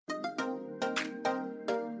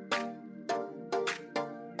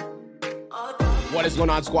What is going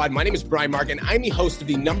on, squad? My name is Brian Mark, and I'm the host of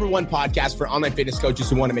the #1 podcast for online fitness coaches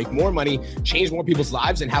who want to make more money, change more people's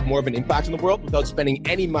lives, and have more of an impact in the world without spending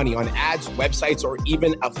any money on ads, websites, or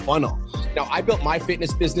even a funnel. Now, I built my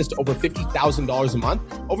fitness business to over $50,000 a month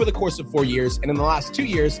over the course of 4 years. And in the last 2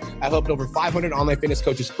 years, I've helped over 500 online fitness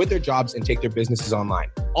coaches quit their jobs and take their businesses online.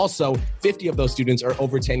 Also, 50 of those students are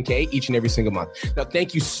over 10K each and every single month. Now,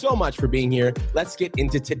 thank you so much for being here. Let's get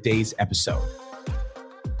into today's episode.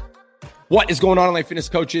 What is going on, online fitness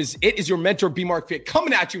coaches? It is your mentor, B Mark Fit,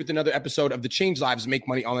 coming at you with another episode of the Change Lives, Make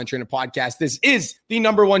Money Online Trainer podcast. This is the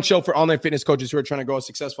 #1 show for online fitness coaches who are trying to grow a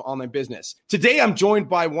successful online business. Today, I'm joined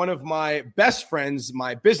by one of my best friends,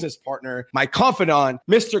 my business partner, my confidant,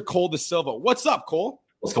 Mr. Cole Da Silva. What's up, Cole?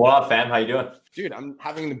 What's going on, fam? How you doing? Dude, I'm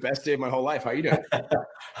having the best day of my whole life. How you doing?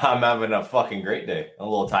 I'm having a fucking great day. I'm a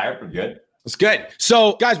little tired, but good. It's good.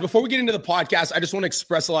 So, guys, before we get into the podcast, I just want to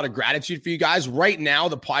express a lot of gratitude for you guys. Right now,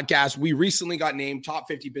 the podcast, we recently got named top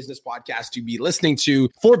 50 business podcast to be listening to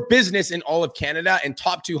for business in all of Canada and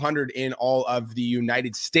top 200 in all of the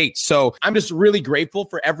United States. So I'm just really grateful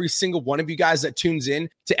for every single one of you guys that tunes in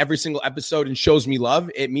to every single episode and shows me love.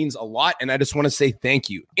 It means a lot. And I just want to say thank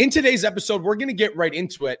you. In today's episode, we're going to get right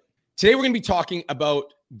into it. Today, we're going to be talking about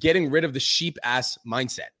getting rid of the sheep ass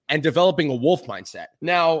mindset and developing a wolf mindset.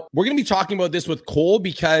 Now, we're going to be talking about this with Cole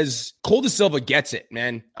because Cole Da Silva gets it,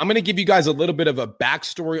 man. I'm going to give you guys a little bit of a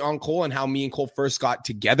backstory on Cole and how me and Cole first got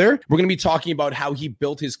together. We're going to be talking about how he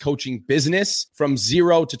built his coaching business from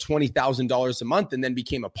 $0 to $20,000 a month and then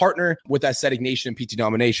became a partner with Aesthetic Nation and PT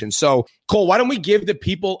Domination. So, Cole, why don't we give the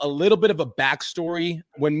people a little bit of a backstory?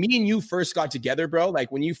 When me and you first got together, bro,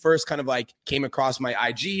 like when you first kind of like came across my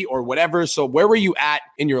IG or whatever. So where were you at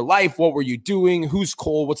in your life? What were you doing? Who's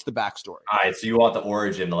Cole? What's the backstory? All right, so you want the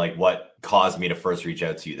origin, like what caused me to first reach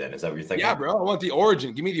out to you then? Is that what you're thinking? Yeah, bro, I want the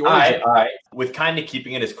origin. Give me the origin. All right. With kind of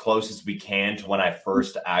keeping it as close as we can to when I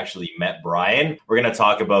first actually met Brian, we're going to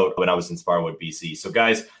talk about when I was in Sparwood, BC. So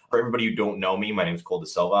guys, for everybody who don't know me, my name is Cole Da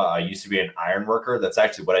Silva. I used to be an iron worker. That's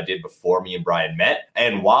actually what I did before me and Brian met.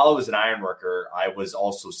 And while I was an iron worker, I was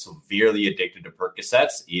also severely addicted to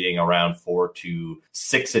Percocets, eating around 4 to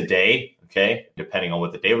 6 a day. Okay, depending on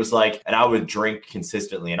what the day was like. And I would drink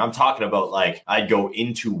consistently. And I'm talking about like, I'd go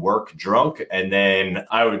into work drunk. And then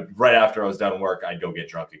right after I was done work, I'd go get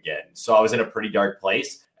drunk again. So I was in a pretty dark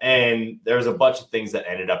place. And there's a bunch of things that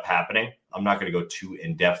ended up happening. I'm not going to go too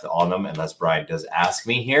in depth on them unless Brian does ask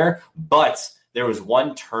me here. But there was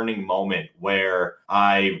one turning moment where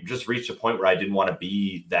I just reached a point where I didn't want to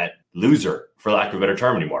be that loser, for lack of a better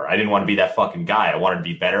term, anymore. I didn't want to be that fucking guy. I wanted to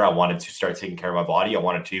be better. I wanted to start taking care of my body. I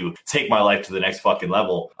wanted to take my life to the next fucking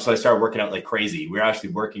level. So I started working out like crazy. We were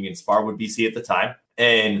actually working in Sparwood, BC at the time.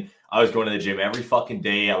 And I was going to the gym every fucking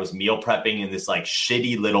day. I was meal prepping in this like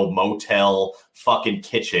shitty little motel fucking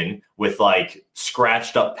kitchen with like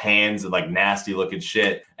scratched up pans and like nasty looking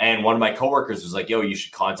shit. And one of my coworkers was like, yo, you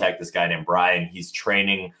should contact this guy named Brian. He's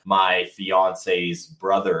training my fiance's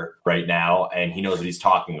brother right now. And he knows what he's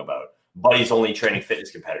talking about. But he's only training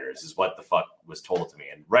fitness competitors is what the fuck was told to me.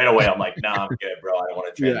 And right away, I'm like, nah, I'm good, bro. I don't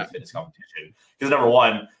want to train a fitness competition. Because number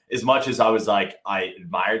one, as much as I was like, I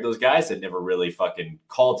admired those guys, it never really fucking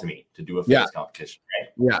called to me to do a fitness competition, right?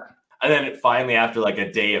 Yeah. And then finally, after like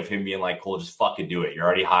a day of him being like, Cole, just fucking do it. You're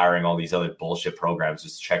already hiring all these other bullshit programs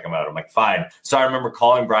just to check them out. I'm like, fine. So I remember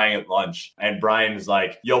calling Brian at lunch and Brian was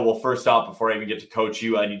like, yo, well, first off, before I even get to coach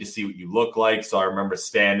you, I need to see what you look like. So I remember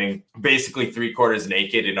standing basically 3/4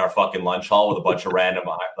 naked in our fucking lunch hall with a bunch of random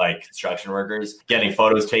like construction workers, getting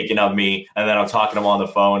photos taken of me. And then I'm talking to him on the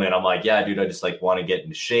phone and I'm like, yeah, dude, I just like want to get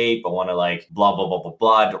into shape. I want to like blah, blah, blah, blah,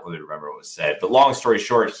 blah. I don't really remember what was said. But long story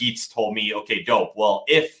short, he told me, okay, dope. Well,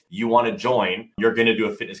 if you want to join, you're going to do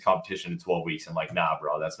a fitness competition in 12 weeks. I'm like, nah,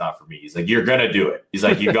 bro, that's not for me. He's like, you're going to do it. He's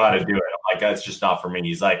like, you got to do it. I'm like, that's just not for me.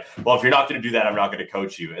 He's like, well, if you're not going to do that, I'm not going to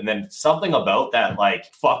coach you. And then something about that,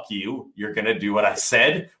 like, fuck you, you're going to do what I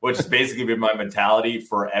said, which has basically been my mentality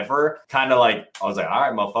forever. Kind of like, I was like, all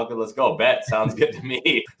right, motherfucker, let's go. Bet. Sounds good to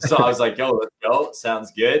me. So I was like, yo, let's go.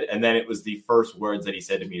 Sounds good. And then it was the first words that he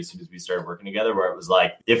said to me as soon as we started working together, where it was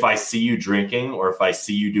like, if I see you drinking or if I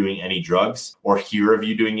see you doing any drugs or hear of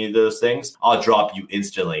you doing any of those things, I'll drop you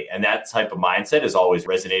instantly. And that type of mindset has always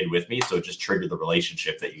resonated with me. So it just triggered the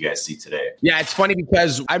relationship that you guys see today. Yeah, it's funny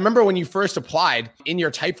because I remember when you first applied in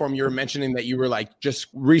your type form, you were mentioning that you were like just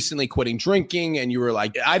recently quitting drinking. And you were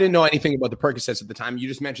like, I didn't know anything about the Percocets at the time. You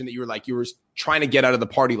just mentioned that you were like, you were trying to get out of the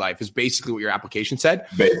party life is basically what your application said.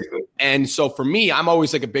 Basically. And so for me, I'm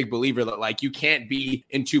always like a big believer that like you can't be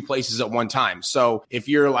in two places at one time. So if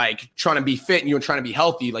you're like trying to be fit and you're trying to be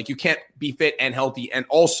healthy, like you can't be fit and healthy and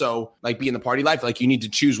also like be in the party life. Like you need to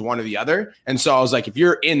choose one or the other. And so I was like, if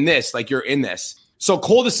you're in this, like you're in this. So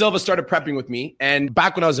Cole Da Silva started prepping with me. And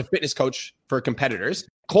back when I was a fitness coach for competitors,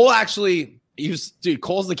 Cole's the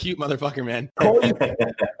cute motherfucker, man.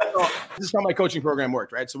 This is how my coaching program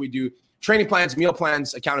worked, right? So we do training plans, meal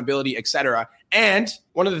plans, accountability, etc. And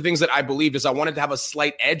one of the things that I believed is I wanted to have a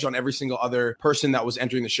slight edge on every single other person that was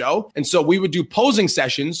entering the show. And so we would do posing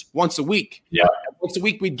sessions once a week. Yeah. Once a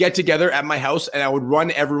week, we'd get together at my house and I would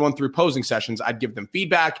run everyone through posing sessions. I'd give them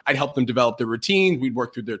feedback. I'd help them develop their routine. We'd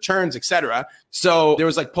work through their turns, etc. So there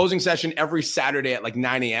was like posing session every Saturday at like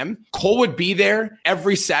 9 a.m. Cole would be there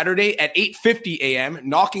every Saturday at 8:50 a.m.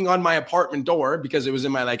 knocking on my apartment door because it was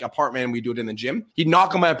in my like apartment and we do it in the gym. He'd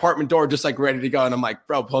knock on my apartment door just like ready to go. And I'm like,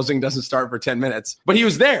 bro, posing doesn't start for 10 minutes. But he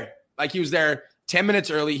was there. Like he was there 10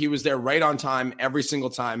 minutes early. He was there right on time every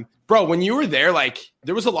single time. Bro, when you were there, like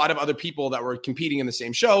there was a lot of other people that were competing in the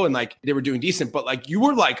same show and like they were doing decent, but like you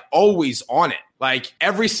were like always on it. Like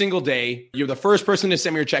every single day, you're the first person to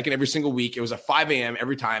send me your check-in every single week. It was at 5 a.m.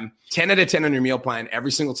 every time, 10 out of 10 on your meal plan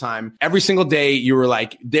every single time. Every single day, you were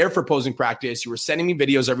like there for posing practice. You were sending me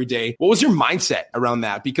videos every day. What was your mindset around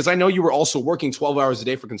that? Because I know you were also working 12 hours a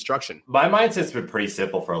day for construction. My mindset's been pretty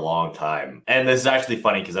simple for a long time. And this is actually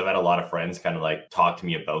funny because I've had a lot of friends kind of like talk to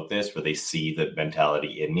me about this where they see the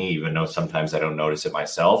mentality in me, even though sometimes I don't notice it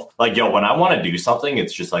myself. Like, yo, when I want to do something,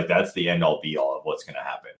 it's just like that's the end all be all of what's going to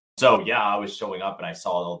happen. So yeah, I was showing up and I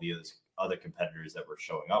saw all the other competitors that were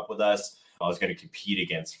showing up with us. I was going to compete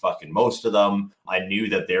against fucking most of them. I knew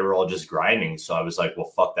that they were all just grinding. So I was like,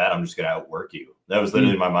 well, fuck that. I'm just going to outwork you. That was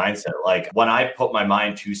literally my mindset. Like when I put my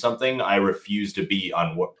mind to something, I refuse to be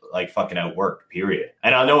fucking outworked, period.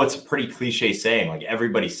 And I know it's a pretty cliche saying, like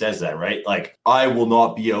everybody says that, right? Like I will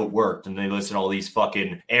not be outworked. And they listen to all these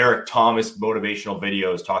fucking Eric Thomas motivational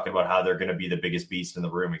videos talking about how they're going to be the biggest beast in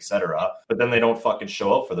the room, etc. But then they don't fucking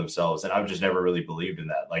show up for themselves. And I've just never really believed in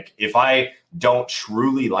that. Like if I don't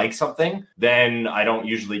truly like something, then I don't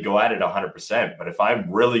usually go at it 100%. But if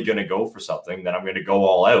I'm really going to go for something, then I'm going to go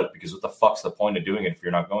all out because what the fuck's the point of doing it if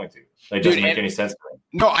you're not going to? It doesn't make any sense to me.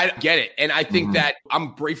 No, I get it. And I think that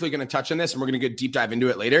I'm briefly going to touch on this and we're going to get deep dive into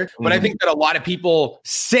it later. But I think that a lot of people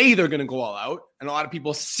say they're going to go all out and a lot of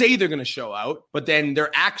people say they're going to show out, but then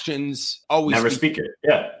their actions always never speak it.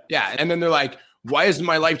 Yeah. Yeah. And then they're like, why isn't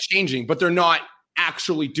my life changing? But they're not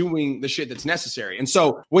actually doing the shit that's necessary. And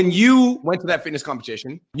so when you went to that fitness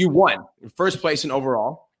competition, you won first place in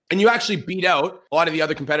overall. And you actually beat out a lot of the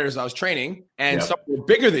other competitors I was training, and some were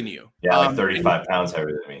bigger than you. Yeah, like 35 pounds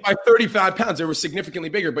heavier than me. By 35 pounds, they were significantly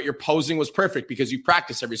bigger, but your posing was perfect because you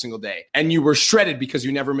practiced every single day. And you were shredded because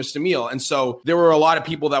you never missed a meal. And so there were a lot of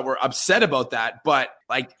people that were upset about that, but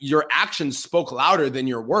like your actions spoke louder than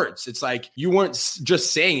your words. It's like you weren't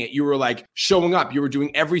just saying it. You were like showing up. You were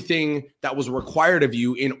doing everything that was required of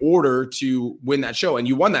you in order to win that show. And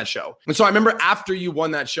you won that show. And so I remember after you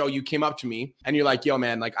won that show, you came up to me and you're like, yo,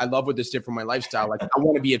 man, like I love what this did for my lifestyle. Like I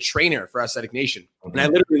want to be a trainer for Aesthetic Nation. And I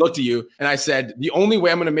literally looked at you and I said, the only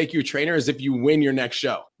way I'm going to make you a trainer is if you win your next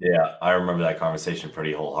show. Yeah, I remember that conversation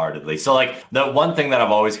pretty wholeheartedly. So like the one thing that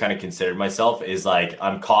I've always kind of considered myself is like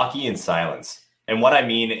I'm cocky in silence. And what I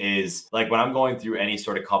mean is like when I'm going through any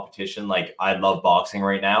sort of competition, like I love boxing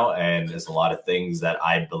right now. And there's a lot of things that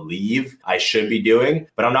I believe I should be doing,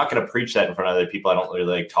 but I'm not going to preach that in front of other people. I don't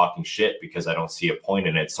really like talking shit because I don't see a point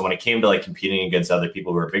in it. So when it came to like competing against other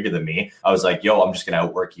people who are bigger than me, I was like, yo, I'm just going to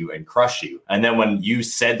outwork you and crush you. And then when you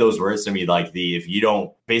said those words to me, like if you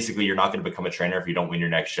don't, basically you're not going to become a trainer if you don't win your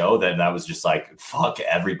next show, then that was just like, fuck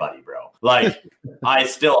everybody, bro. Like I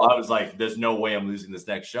was like, there's no way I'm losing this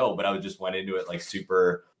next show. But I just went into it like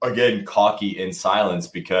super, again, cocky in silence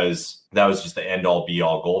because that was just the end all be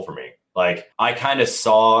all goal for me. Like I kind of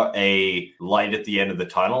saw a light at the end of the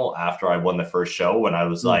tunnel after I won the first show when I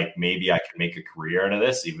was like, maybe I can make a career out of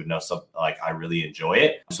this, even though I really enjoy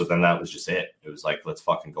it. So then that was just it. It was like, let's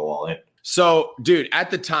fucking go all in. So dude,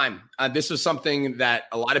 at the time, this was something that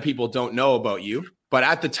a lot of people don't know about you, but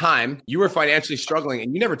at the time you were financially struggling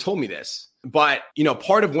and you never told me this. But, you know,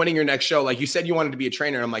 part of winning your next show, like you said, you wanted to be a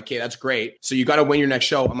trainer. I'm like, okay, that's great. So you got to win your next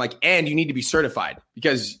show. I'm like, and you need to be certified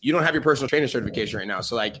because you don't have your personal trainer certification right now.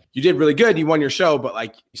 So like you did really good. You won your show, but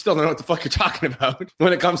like you still don't know what the fuck you're talking about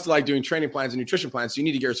when it comes to like doing training plans and nutrition plans. So you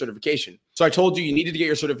need to get your certification. So I told you needed to get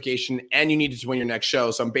your certification and you needed to win your next show.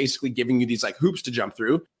 So I'm basically giving you these like hoops to jump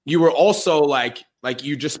through. You were also like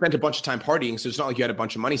you just spent a bunch of time partying. So it's not like you had a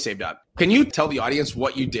bunch of money saved up. Can you tell the audience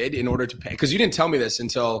what you did in order to pay? Because you didn't tell me this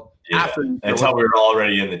until after. Until we were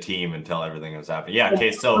already in the team, until everything was happening. Yeah.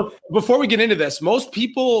 Okay. So before we get into this, most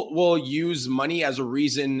people will use money as a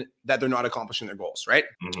reason that they're not accomplishing their goals, right?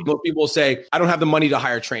 Mm-hmm. Most people will say, I don't have the money to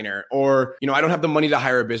hire a trainer, or, I don't have the money to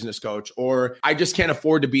hire a business coach, or I just can't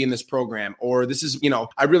afford to be in this program, or this is,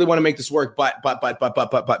 I really want to make this work,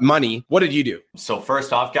 but money. What did you do? So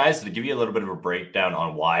first off, guys, to give you a little bit of a breakdown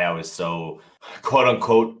on why I was so quote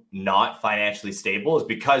unquote not financially stable is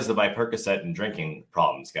because of my Percocet and drinking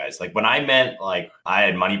problems, guys. Like when I meant like I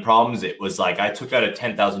had money problems, it was like I took out a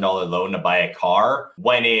 $10,000 loan to buy a car,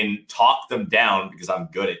 went in, talked them down because I'm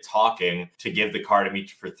good at talking to give the car to me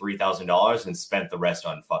for $3,000 and spent the rest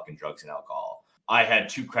on fucking drugs and alcohol. I had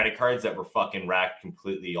 2 credit cards that were fucking racked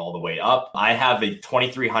completely all the way up. I have a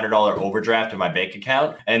 $2,300 overdraft in my bank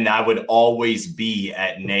account, and I would always be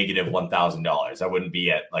at negative $1,000. I wouldn't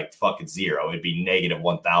be at like fucking zero. It'd be negative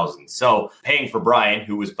 1,000. So paying for Brian,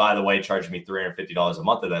 who was, by the way, charging me $350 a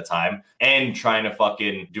month at that time, and trying to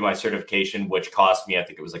fucking do my certification, which cost me, I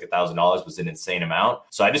think it was like $1,000, was an insane amount.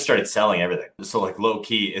 So I just started selling everything. So like low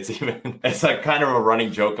key, it's like kind of a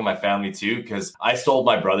running joke in my family too, because I sold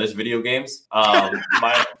my brother's video games.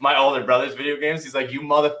 My older brother's video games. He's like, you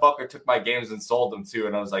motherfucker took my games and sold them too.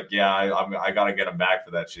 And I was like, yeah, I gotta get them back for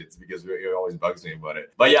that shit. It's because it always bugs me about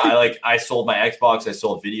it. But yeah, I sold my Xbox. I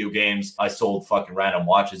sold video games. I sold fucking random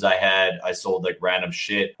watches I had. I sold like random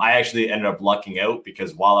shit. I actually ended up lucking out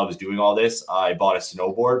because while I was doing all this, I bought a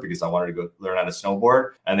snowboard because I wanted to go learn how to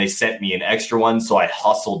snowboard. And they sent me an extra one. So I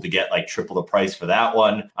hustled to get like triple the price for that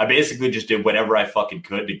one. I basically just did whatever I fucking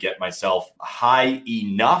could to get myself high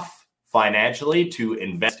enough financially to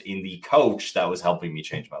invest in the coach that was helping me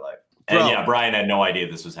change my life. And Bro, yeah, Brian had no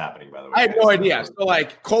idea this was happening, by the way. I had no idea. So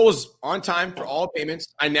like Cole was on time for all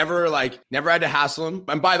payments. I never had to hassle him.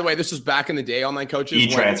 And by the way, this was back in the day, online coaches.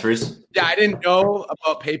 E-transfers. Yeah, I didn't know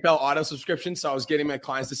about PayPal auto subscription. So I was getting my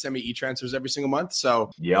clients to send me e-transfers every single month.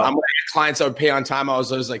 So when clients that would pay on time, I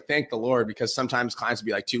was always like, thank the Lord, because sometimes clients would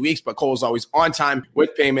be like 2 weeks, but Cole was always on time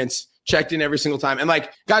with payments. Checked in every single time. And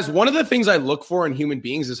like, guys, one of the things I look for in human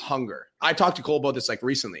beings is hunger. I talked to Cole about this like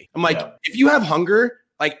recently. I'm like, if you have hunger,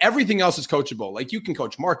 like everything else is coachable. Like you can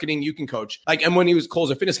coach marketing, you can coach like, and when Cole's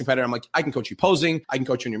a fitness competitor, I'm like, I can coach you posing. I can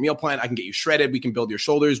coach you on your meal plan. I can get you shredded. We can build your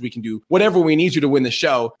shoulders. We can do whatever we need you to win the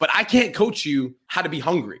show, but I can't coach you how to be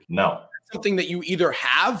hungry. No. That's something that you either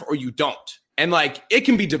have or you don't. And like, it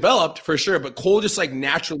can be developed for sure, but Cole just like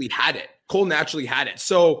naturally had it.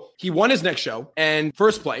 So he won his next show and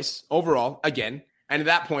first place overall again. And at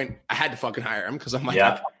that point, I had to fucking hire him because I'm like,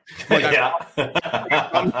 I was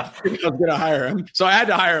going to hire him. So I had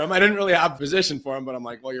to hire him. I didn't really have a position for him, but I'm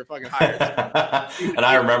like, well, you're fucking hired. And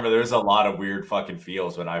I remember there was a lot of weird fucking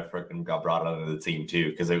feels when I freaking got brought onto the team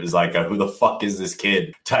too, because it was like, who the fuck is this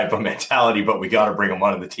kid type of mentality, but we got to bring him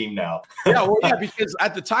onto the team now. Because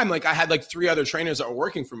at the time, like I had like 3 other trainers that were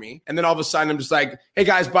working for me. And then all of a sudden I'm just like, hey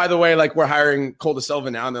guys, by the way, like we're hiring Cole Da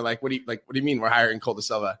Silva now. And they're like, what do you mean we're hiring Cole Da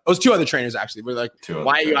Silva? It was 2 other trainers actually. We're like,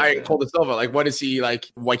 why are you hiring Cole Da Silva? Like, what is he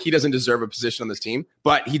like he doesn't deserve a position on this team,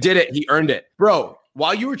 but he did it. He earned it. Bro,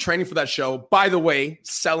 while you were training for that show, by the way,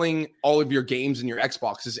 selling all of your games and your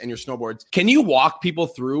Xboxes and your snowboards, can you walk people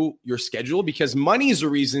through your schedule? Because money is a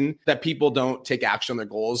reason that people don't take action on their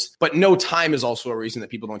goals, but no time is also a reason that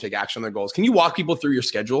people don't take action on their goals. Can you walk people through your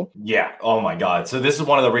schedule? Yeah. Oh my God. So this is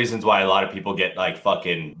one of the reasons why a lot of people get like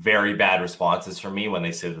fucking very bad responses from me when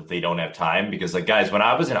they say that they don't have time. Because like, guys, when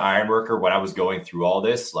I was an iron worker, when I was going through all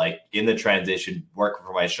this, like in the transition, working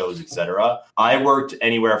for my shows, etc., I worked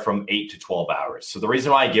anywhere from 8 to 12 hours. So the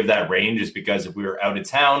reason why I give that range is because if we were out of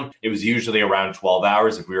town, it was usually around 12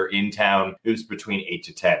 hours. If we were in town, it was between 8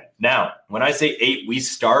 to 10. Now, when I say 8, we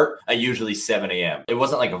start at usually 7 a.m. It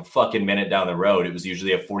wasn't like a fucking minute down the road. It was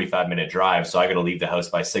usually a 45-minute drive. So I got to leave the house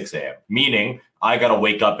by 6 a.m. Meaning I got to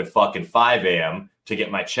wake up at fucking 5 a.m. to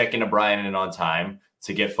get my check into Brian in on time,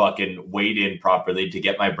 to get fucking weighed in properly, to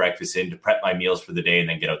get my breakfast in, to prep my meals for the day, and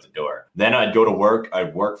then get out the door. Then I'd go to work.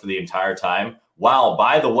 I'd work for the entire time. Wow,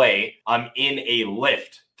 by the way, I'm in a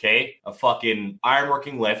lift, okay? A fucking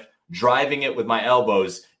ironworking lift, driving it with my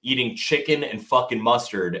elbows, eating chicken and fucking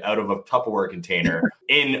mustard out of a Tupperware container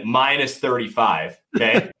in minus 35,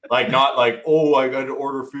 okay? Like not like, oh, I got to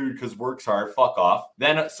order food because work's hard. Fuck off.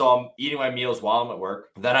 Then, so I'm eating my meals while I'm at work.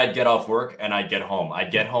 Then I'd get off work and I'd get home.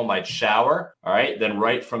 I'd shower. All right. Then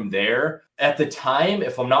right from there, at the time,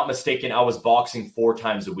 if I'm not mistaken, I was boxing 4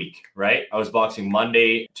 times a week, right? I was boxing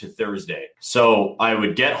Monday to Thursday. So I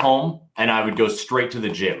would get home and I would go straight to the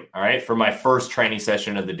gym. All right. For my first training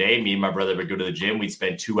session of the day, me and my brother would go to the gym. We'd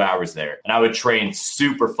spend 2 hours there and I would train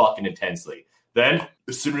super fucking intensely. Then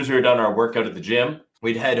as soon as we were done our workout at the gym,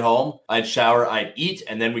 We'd head home, I'd shower, I'd eat,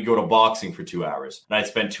 and then we'd go to boxing for 2 hours. And I'd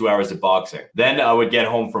spend 2 hours at boxing. Then I would get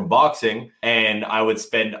home from boxing and I would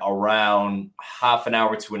spend around half an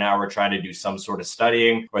hour to an hour trying to do some sort of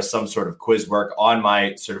studying or some sort of quiz work on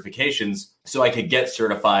my certifications so I could get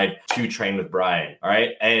certified to train with Brian. All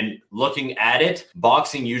right. And looking at it,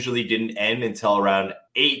 boxing usually didn't end until around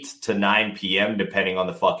 8 to 9 p.m., depending on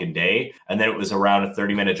the fucking day. And then it was around a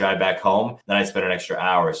 30-minute drive back home. Then I spent an extra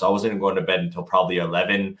hour. So I wasn't going to bed until probably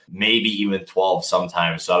 11, maybe even 12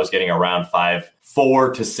 sometimes. So I was getting around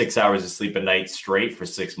 4 to 6 hours of sleep a night straight for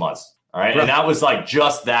 6 months. All right. And that was like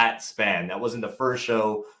just that span. That wasn't the first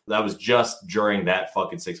show. That was just during that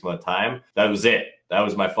fucking 6 month time. That was it. That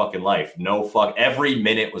was my fucking life. Every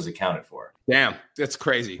minute was accounted for. Damn, that's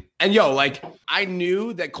crazy. And like I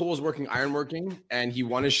knew that Cole was working ironworking and he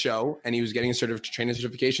won his show and he was getting a training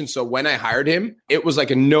certification. So when I hired him, it was like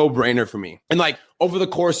a no-brainer for me. And like over the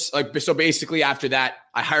course, so basically after that,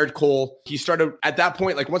 I hired Cole. He started at that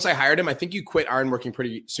point, like once I hired him, I think you quit ironworking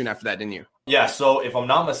pretty soon after that, didn't you? Yeah. So if I'm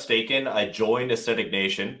not mistaken, I joined Aesthetic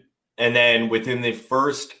Nation. And then within the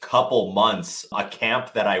first couple months, a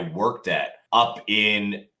camp that I worked at up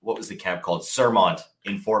in, what was the camp called? Surmont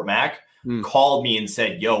in Fort Mac, called me and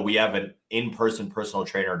said, yo, we have an in-person personal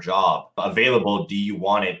trainer job available. Do you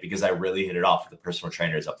want it? Because I really hit it off with the personal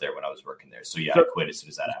trainers up there when I was working there. So yeah, I quit as soon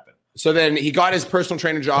as that happened. So then he got his personal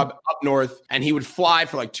trainer job up north and he would fly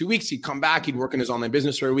for like 2 weeks. He'd come back. He'd work in his online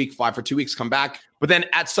business for a week, fly for 2 weeks, come back. But then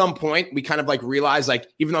at some point, we kind of like realized, like,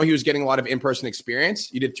 even though he was getting a lot of in-person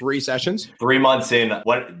experience, you did 3 sessions. 3 months in.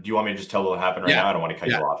 What do you want me to just tell what happened right now? I don't want to cut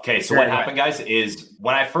you off. Okay. So what happened, guys, is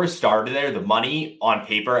when I first started there, the money on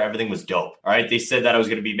paper, everything was dope. All right. They said that I was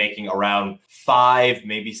going to be making around 5,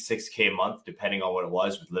 maybe 6K a month, depending on what it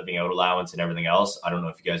was with living out allowance and everything else. I don't know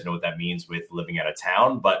if you guys know what that means with living out of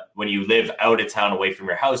town, but when you live out of town away from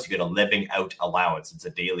your house, you get a living out allowance. It's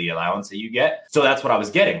a daily allowance that you get. So that's what I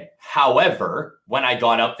was getting. However, when I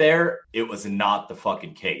got up there, it was not the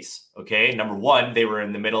fucking case. Okay. Number one, they were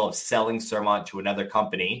in the middle of selling Surmont to another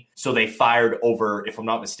company. So they fired over, if I'm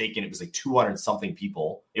not mistaken, it was like 200 something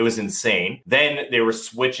people. It was insane. Then they were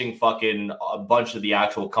switching fucking a bunch of the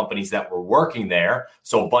actual companies that were working there.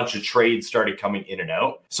 So a bunch of trades started coming in and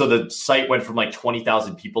out. So the site went from like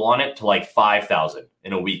 20,000 people on it to like 5,000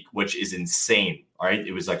 in a week, which is insane. All right.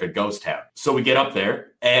 It was like a ghost town. So we get up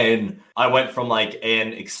there and I went from like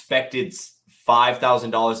an expected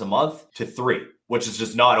 $5,000 a month to 3, which is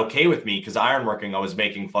just not okay with me because ironworking, I was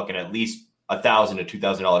making fucking at least $1,000 to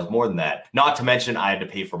 $2,000 more than that. Not to mention I had to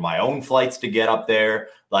pay for my own flights to get up there.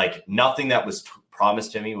 Like nothing that was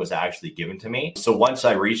promised to me was actually given to me. So once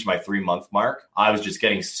I reached my 3-month mark, I was just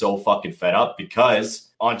getting so fucking fed up because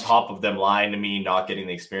on top of them lying to me, not getting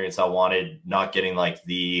the experience I wanted, not getting like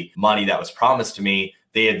the money that was promised to me,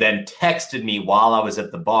 they had then texted me while I was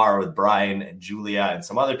at the bar with Brian and Julia and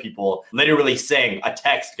some other people, literally saying a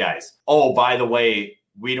text, guys. Oh, by the way,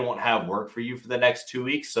 we don't have work for you for the next 2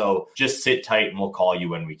 weeks. So just sit tight and we'll call you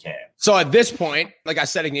when we can. So at this point, like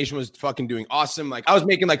Aesthetic Nation was fucking doing awesome. Like I was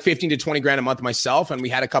making like 15 to 20 grand a month myself. And we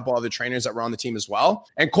had a couple other trainers that were on the team as well.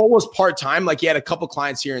 And Cole was part-time. Like he had a couple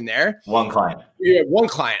clients here and there. One client. Yeah, one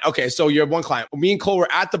client. Okay. So you have one client. Me and Cole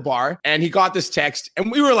were at the bar and he got this text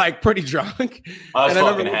and we were like pretty drunk. I was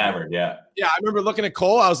fucking hammered. Yeah. Yeah. I remember looking at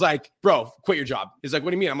Cole. I was like, bro, quit your job. He's like, what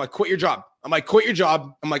do you mean? I'm like, quit your job. I'm like, quit your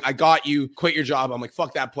job. I'm like, I got you. Quit your job. I'm like,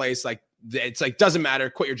 fuck that place. Like, it's like, doesn't matter.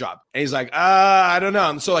 Quit your job. And he's like, I don't know.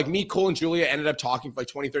 And so like me, Cole and Julia ended up talking for like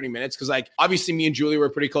 20, 30 minutes. Cause like, obviously me and Julia were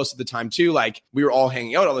pretty close at the time too. Like we were all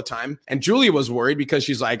hanging out all the time. And Julia was worried because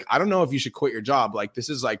she's like, I don't know if you should quit your job. Like, this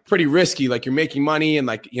is like pretty risky. Like you're making money and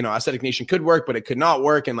like, you know, Aesthetic Nation could work, but it could not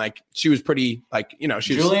work. And like, she was pretty like, you know,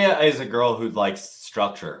 Julia is a girl who likes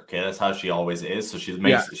structure. Okay. That's how she always is. So she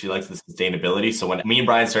likes the sustainability. So when me and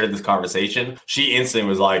Brian started this conversation, she instantly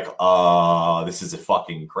was like, this is a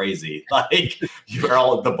fucking crazy. Like you're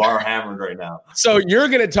all at the bar hammered right now. So you're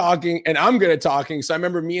good at talking and I'm good at talking. So I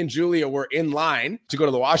remember me and Julia were in line to go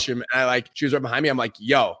to the washroom and she was right behind me. I'm like,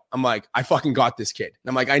 yo, I fucking got this kid. And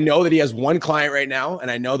I'm like, I know that he has one client right now.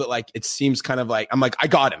 And I know that like, it seems kind of like, I'm like, I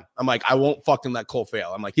got him. I'm like, I won't fucking let Cole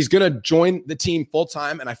fail. I'm like, he's going to join the team full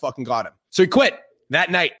time and I fucking got him. So he quit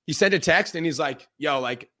that night. He sent a text and he's like, yo,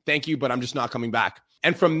 like, thank you, but I'm just not coming back.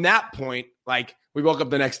 And from that point, like we woke up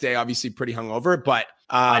the next day, obviously pretty hungover, but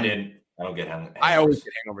I don't get hangovers. I always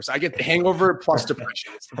get hangovers. I get the hangover plus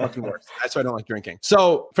depression. It's the fucking worst. That's why I don't like drinking.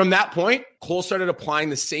 So from that point, Cole started applying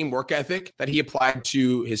the same work ethic that he applied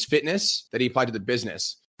to his fitness, that he applied to the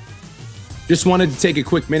business. Just wanted to take a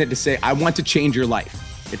quick minute to say, I want to change your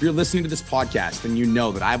life. If you're listening to this podcast, then you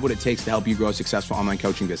know that I have what it takes to help you grow a successful online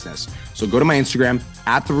coaching business. So go to my Instagram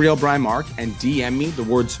 @TheRealBrianMark and DM me the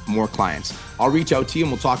words more clients. I'll reach out to you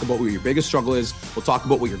and we'll talk about what your biggest struggle is. We'll talk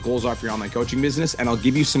about what your goals are for your online coaching business, and I'll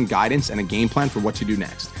give you some guidance and a game plan for what to do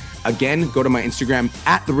next. Again, go to my Instagram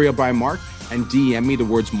 @TheRealBrianMark and DM me the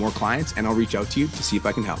words more clients, and I'll reach out to you to see if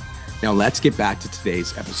I can help. Now let's get back to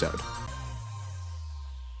today's episode.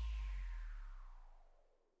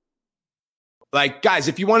 Like, guys,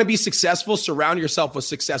 if you want to be successful, surround yourself with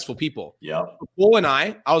successful people. Yeah. Cole and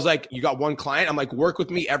I was like, you got one client? I'm like, work with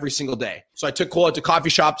me every single day. So I took Cole out to coffee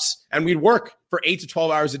shops and we'd work for 8 to 12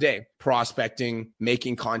 hours a day, prospecting,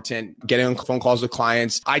 making content, getting on phone calls with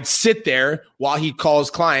clients. I'd sit there while he calls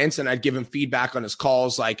clients and I'd give him feedback on his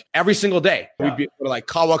calls like every single day. Yeah. We'd go to like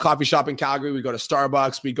Kawa coffee shop in Calgary. We'd go to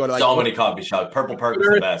Starbucks. We'd go to like so many coffee shops. Purple Perk is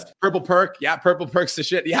the best. Purple Perk. Yeah. Purple Perk's the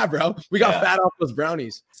shit. Yeah, bro. We got fat off those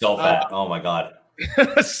brownies. So fat. Oh my God.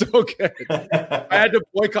 So good. I had to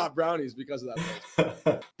boycott brownies because of that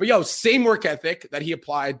place. But yo, same work ethic that he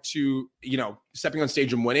applied to, stepping on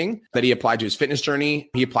stage and winning, that he applied to his fitness journey,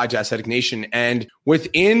 he applied to Aesthetic Nation. And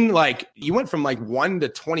within you went from 1 to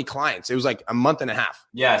 20 clients. It was like a month and a half.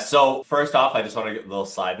 Yeah. So first off, I just want to get a little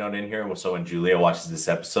side note in here. So when Julia watches this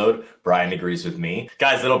episode, Brian agrees with me.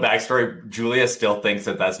 Guys, little backstory. Julia still thinks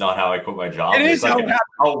that that's not how I quit my job. It is like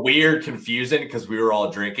a weird confusion because we were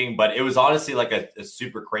all drinking, but it was honestly like a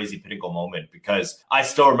super crazy pinnacle moment because I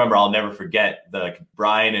still remember, I'll never forget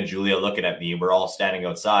Brian and Julia looking at me. We're all standing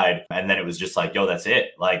outside. And then it was just like, yo, that's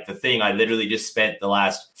it. Like the thing I literally just spent the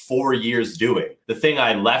last 4 years doing, the thing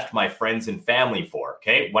I left my friends and family for.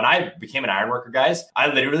 Okay. When I became an ironworker, guys, I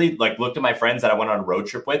literally looked at my friends that I went on a road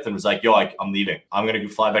trip with and was like, yo, I'm leaving. I'm going to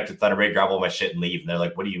fly back to Thunder Bay, grab all my shit and leave. And they're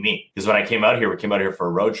like, what do you mean? Because when I came out here, we came out here for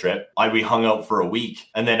a road trip. We hung out for a week.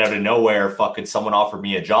 And then out of nowhere, fucking someone offered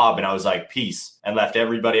me a job. And I was like, peace. And left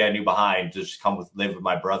everybody I knew behind to just live with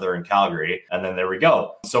my brother in Calgary. And then there we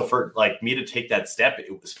go. So for me to take that step,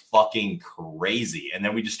 it was fucking crazy. And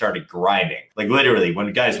then we just started grinding. Literally,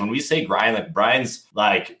 when we say grind, Brian's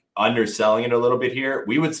underselling it a little bit here.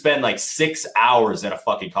 We would spend 6 hours at a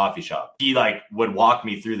fucking coffee shop. He would walk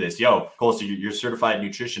me through this. Yo, Cole, so you're certified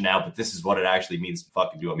nutrition now, but this is what it actually means to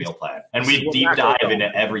fucking do a meal plan. And we deep dive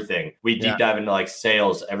into everything. We deep dive into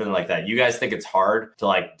sales, everything like that. You guys think it's hard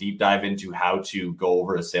to deep dive into how to go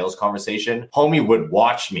over a sales conversation? Homie would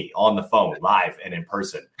watch me on the phone live and in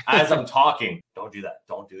person as I'm talking. Don't do that.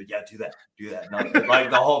 Don't do it. Yeah, do that. Do that. No,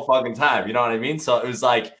 the whole fucking time. You know what I mean? So it was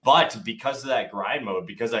but because of that grind mode,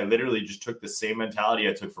 because I literally just took the same mentality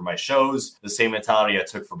I took from my shows, the same mentality I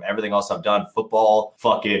took from everything else I've done, football,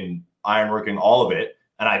 fucking ironworking, all of it.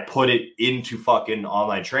 And I put it into fucking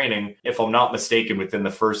online training. If I'm not mistaken, within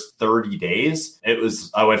the first 30 days,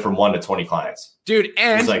 I went from 1 to 20 clients. Dude,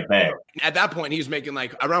 and bang. At that point, he was making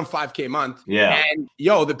around $5K a month. Yeah. And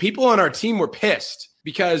yo, the people on our team were pissed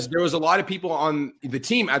because there was a lot of people on the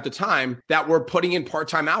team at the time that were putting in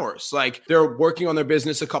part-time hours. They're working on their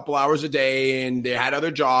business a couple hours a day and they had other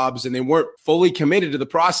jobs and they weren't fully committed to the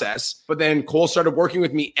process. But then Cole started working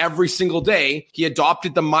with me every single day. He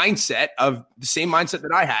adopted the mindset of the same mindset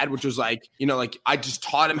that I had, which was I just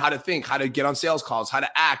taught him how to think, how to get on sales calls, how to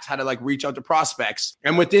act, how to reach out to prospects.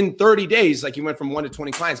 And within 30 days, he went from 1 to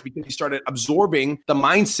 20 clients because he started absorbing the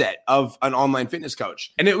mindset of an online fitness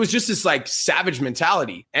coach. And it was just this savage mentality.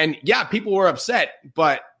 And yeah, people were upset,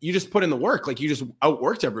 but you just put in the work. You just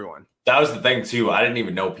outworked everyone. That was the thing too. I didn't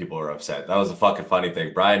even know people were upset. That was a fucking funny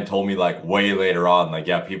thing. Brian told me way later on,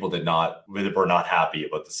 people were not happy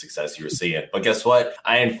about the success you were seeing. But guess what?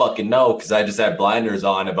 I didn't fucking know because I just had blinders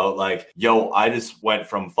on about yo, I just went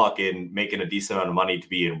from fucking making a decent amount of money to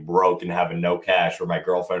being broke and having no cash where my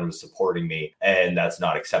girlfriend was supporting me. And that's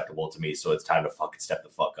not acceptable to me. So it's time to fucking step the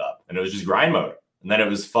fuck up. And it was just grind mode. And then it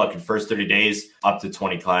was fucking first 30 days up to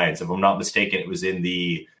 20 clients. If I'm not mistaken, it was in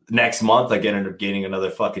the next month, I ended up gaining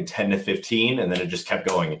another fucking 10 to 15. And then it just kept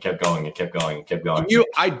going and kept going and kept going and kept going.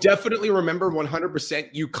 I definitely remember 100%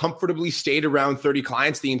 you comfortably stayed around 30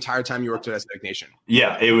 clients the entire time you worked at Aesthetic Nation.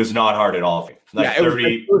 Yeah, it was not hard at all.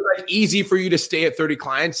 It was easy for you to stay at 30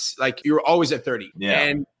 clients. You were always at 30. Yeah.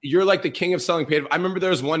 And you're the king of selling paid. I remember there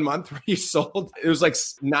was 1 month where you sold, it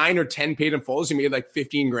was 9 or 10 paid in fulls. You made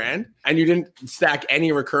 15 grand and you didn't stack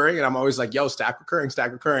any recurring. And I'm always yo, stack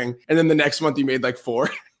recurring. And then the next month you made 4.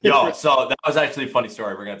 Yo, so that was actually a funny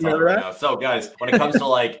story. We're going to tell it right now. So guys, when it comes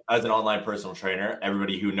to as an online personal trainer,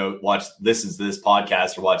 everybody who listens to this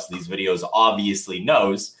podcast or watches these videos obviously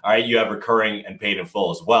knows, all right, you have recurring and paid in full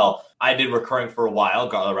as well. I did recurring for a while,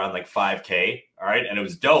 got around 5K. All right. And it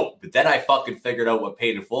was dope. But then I fucking figured out what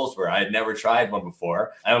paid in fulls were. I had never tried one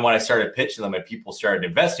before. And when I started pitching them and people started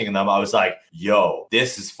investing in them, I was like, yo,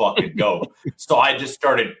 this is fucking dope. So I just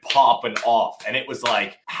started popping off. And it was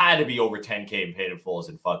like, had to be over 10K in paid in fulls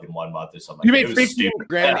in fucking 1 month or something. You made 15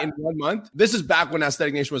 grand in 1 month? This is back when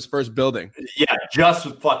Aesthetic Nation was first building. Yeah, just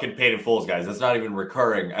with fucking paid in fulls, guys. That's not even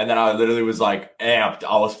recurring. And then I literally was like amped.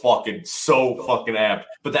 I was fucking so fucking amped.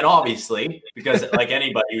 But then obviously, because like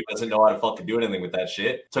anybody who doesn't know how to fucking do anything with that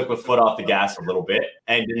shit, took my foot off the gas a little bit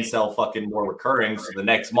and didn't sell fucking more recurring. So the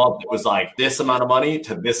next month it was like this amount of money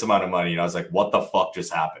to this amount of money. And I was like, what the fuck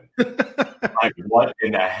just happened? Like, what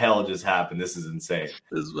in the hell just happened? This is insane.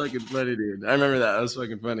 This is fucking funny, dude. I remember that. That was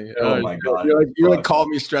fucking funny. Oh my God. You like called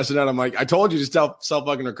me stressing out. I'm like, I told you to sell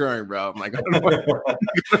fucking recurring, bro. I'm like, I don't know.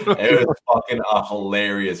 It was fucking a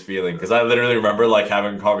hilarious feeling because I literally remember like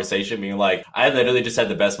having a conversation being like, I literally just had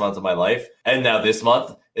the best month of my life. And now this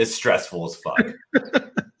month is stressful as fuck.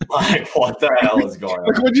 Like, what the hell is going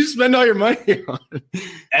on? What'd you spend all your money on?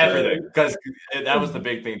 Everything. Because that was the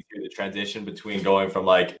big thing too, the transition between going from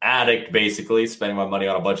like addict, basically spending my money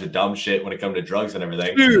on a bunch of dumb shit when it comes to drugs and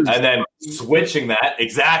everything. Dude. And then switching that.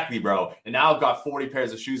 Exactly, bro. And now I've got 40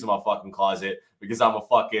 pairs of shoes in my fucking closet because I'm a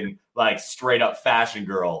fucking like straight up fashion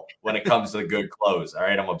girl when it comes to the good clothes. All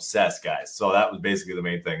right. I'm obsessed, guys. So that was basically the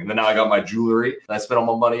main thing. And then now I got my jewelry that I spent all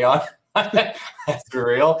my money on. That's for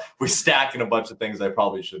real. We're stacking a bunch of things I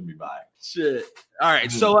probably shouldn't be buying. Shit. All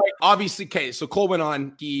right. So like obviously, okay. So Cole went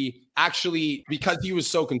on. He actually, because he was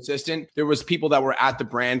so consistent, there was people that were at the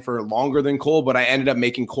brand for longer than Cole, but I ended up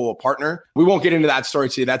making Cole a partner. We won't get into that story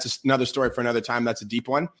today. That's another story for another time. That's a deep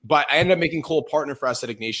one. But I ended up making Cole a partner for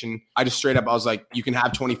Aesthetic Nation. I just straight up, I was like, you can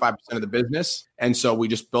have 25% of the business. And so we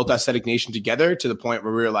just built Aesthetic Nation together to the point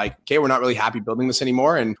where we were like, okay, we're not really happy building this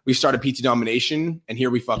anymore. And we started PT Domination, and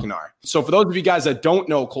here we fucking are. So for those of you guys that don't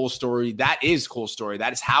know Cole's story, that is Cole's story.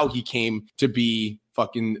 That is how he came to be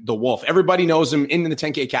fucking the Wolf. Everybody knows him in the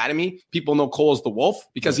 10K Academy. People know Cole as the Wolf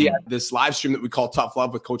because he had this live stream that we call Tough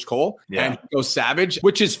Love with Coach Cole. Yeah. And he goes savage,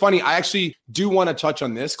 which is funny. I actually do want to touch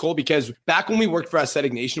on this, Cole, because back when we worked for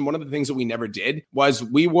Aesthetic Nation, one of the things that we never did was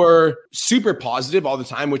we were super positive all the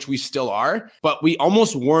time, which we still are, but we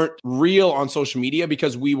almost weren't real on social media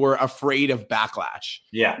because we were afraid of backlash.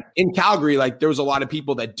 Yeah. In Calgary, like there was a lot of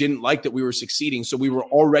people that didn't like that we were succeeding. So we were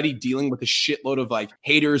already dealing with a shitload of like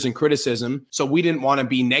haters and criticism. So we didn't want to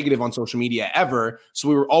be negative on social media ever. So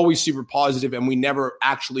we were always super positive, and we never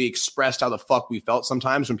actually expressed how the fuck we felt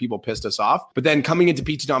sometimes when people pissed us off. But then coming into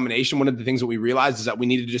PT Domination, one of the things that we realized is that we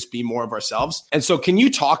needed to just be more of ourselves. And so can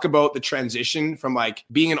you talk about the transition from like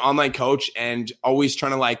being an online coach and always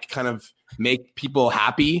trying to like kind of make people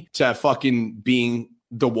happy to fucking being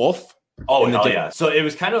the Wolf? Oh, hell yeah. So it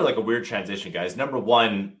was kind of like a weird transition, guys. Number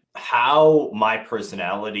one, how my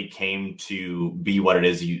personality came to be what it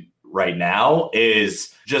is right now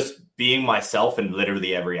is just being myself in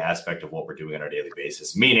literally every aspect of what we're doing on a daily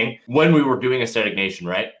basis. Meaning when we were doing Aesthetic Nation,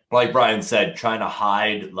 right? Like Brian said, trying to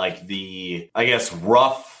hide like the, I guess,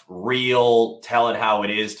 rough, real, tell it how it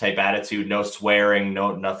is type attitude, no swearing,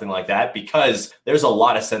 no nothing like that, because there's a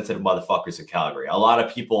lot of sensitive motherfuckers in Calgary. A lot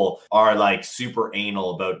of people are like super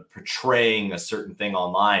anal about portraying a certain thing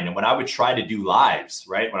online. And when I would try to do lives,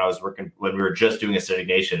 right, when we were just doing Aesthetic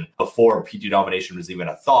Nation before PT Domination was even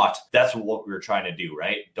a thought, that's what we were trying to do,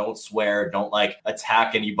 right? Don't swear, don't like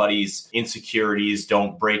attack anybody's insecurities,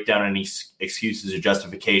 don't break down any excuses or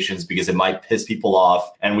justifications because it might piss people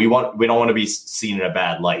off, and we don't want to be seen in a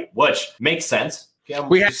bad light, which makes sense.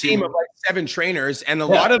 We had a team of like 7 trainers, and a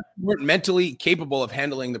lot of them weren't mentally capable of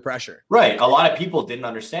handling the pressure. Right. A lot of people didn't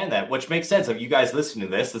understand that, which makes sense. If you guys listen to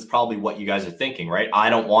this, that's probably what you guys are thinking, right? I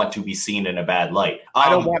don't want to be seen in a bad light. I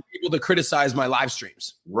don't want people to criticize my live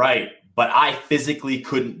streams. Right. But I physically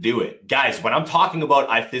couldn't do it. Guys, when I'm talking about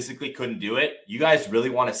I physically couldn't do it, you guys really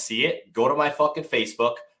want to see it? Go to my fucking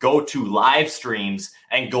Facebook, go to live streams,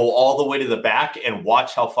 and go all the way to the back and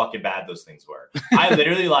watch how fucking bad those things were. I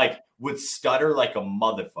literally like would stutter like a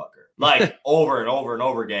motherfucker, like over and over and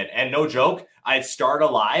over again. And no joke, I'd start a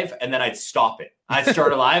live and then I'd stop it. I'd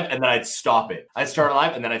start a live and then I'd stop it. I'd start a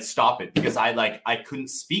live and then I'd stop it because I couldn't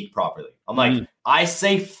speak properly. I'm like, I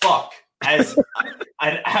say fuck as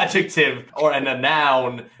an adjective or a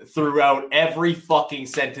noun throughout every fucking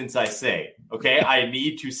sentence I say. Okay, I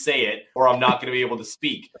need to say it or I'm not going to be able to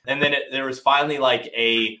speak. And then there was finally like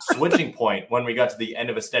a switching point when we got to the end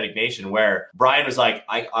of Aesthetic Nation where Brian was like,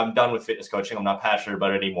 I'm done with fitness coaching. I'm not passionate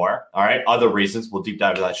about it anymore. All right, other reasons. We'll deep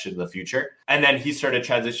dive into that shit in the future. And then he started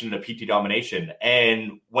transitioning to PT Domination.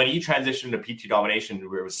 And when he transitioned to PT Domination, we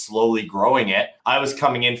were slowly growing it. I was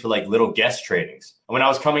coming in for like little guest trainings. when I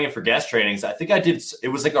was coming in for guest trainings, I think it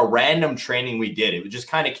was like a random training we did. It just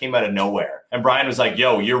kind of came out of nowhere. And Brian was like,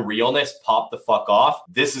 yo, your realness popped the fuck off.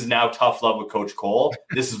 This is now Tough Love with Coach Cole.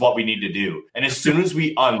 This is what we need to do. And as soon as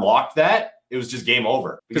we unlocked that, it was just game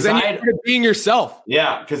over. Because then you started being yourself.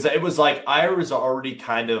 Yeah, because it was like I was already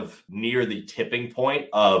kind of near the tipping point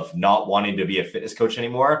of not wanting to be a fitness coach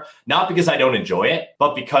anymore. Not because I don't enjoy it,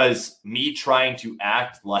 but because me trying to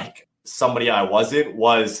act like somebody I wasn't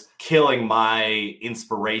was killing my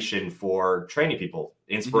inspiration for training people,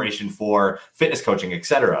 inspiration for fitness coaching,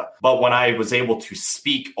 etc. But when I was able to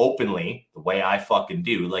speak openly the way I fucking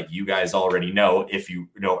do, like you guys already know, if you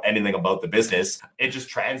know anything about the business, it just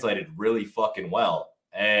translated really fucking well.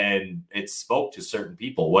 And it spoke to certain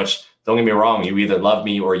people, which, don't get me wrong, you either love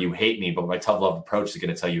me or you hate me, but my tough love approach is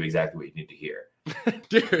going to tell you exactly what you need to hear.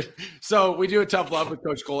 Dude, so we do a Tough Love with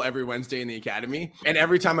Coach Cole every Wednesday in the academy, and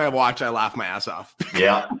every time I watch, I laugh my ass off.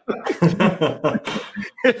 Yeah.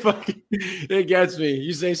 It gets me.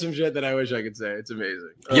 You say some shit that I wish I could say. It's amazing.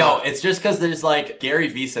 Yo, it's just because there's like Gary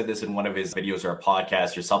Vee said this in one of his videos or a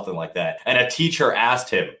podcast or something like that. And a teacher asked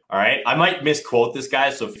him, all right, I might misquote this guy.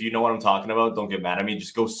 So if you know what I'm talking about, don't get mad at me.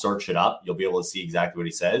 Just go search it up. You'll be able to see exactly what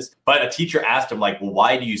he says. But a teacher asked him like, well,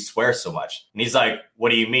 why do you swear so much? And he's like, what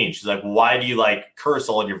do you mean? She's like, well, why do you like curse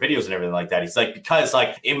all in your videos and everything like that? He's like, because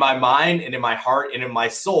like in my mind and in my heart and in my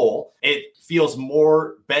soul, it feels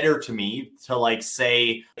more better to me to like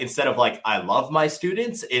say, instead of like, I love my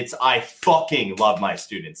students, it's I fucking love my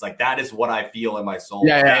students. Like that is what I feel in my soul.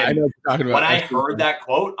 Yeah, I know what you're talking about. When I heard that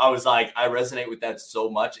quote, I was like, I resonate with that so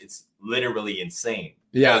much. It's literally insane.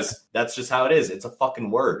 Yeah, that's just how it is. It's a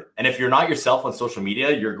fucking word. And if you're not yourself on social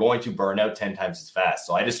media, you're going to burn out 10 times as fast.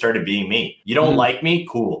 So I just started being me. You don't like me?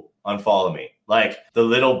 Cool. Unfollow me. Like the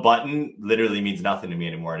little button literally means nothing to me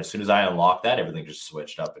anymore. And as soon as I unlocked that, everything just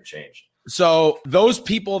switched up and changed. So those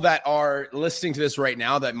people that are listening to this right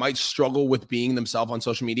now that might struggle with being themselves on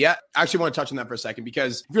social media, I actually want to touch on that for a second,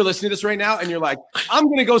 because if you're listening to this right now and you're like, I'm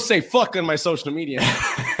going to go say fuck on my social media.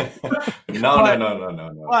 No.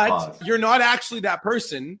 But Pause. You're not actually that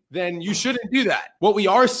person, then you shouldn't do that. What we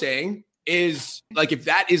are saying is like, if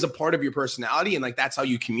that is a part of your personality and like that's how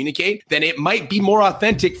you communicate, then it might be more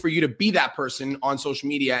authentic for you to be that person on social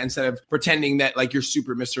media instead of pretending that like you're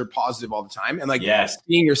super Mr. Positive all the time and like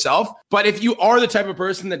being yourself. But if you are the type of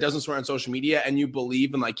person that doesn't swear on social media and you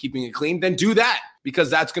believe in like keeping it clean, then do that,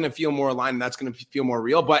 because that's going to feel more aligned and that's going to feel more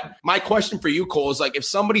real. But my question for you, Cole, is like, if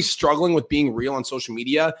somebody's struggling with being real on social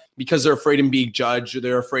media because they're afraid of being judged, or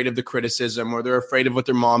they're afraid of the criticism, or they're afraid of what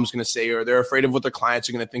their mom's going to say, or they're afraid of what their clients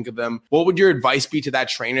are going to think of them, what would your advice be to that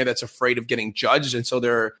trainer that's afraid of getting judged and so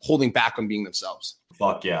they're holding back on being themselves?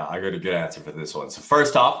 Fuck yeah, I got a good answer for this one. So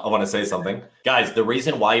first off, I want to say something. Guys, the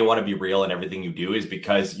reason why you want to be real in everything you do is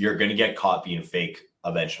because you're going to get caught being fake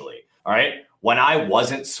eventually. All right? When I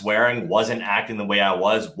wasn't swearing, wasn't acting the way I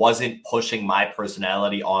wasn't pushing my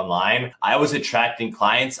personality online, I was attracting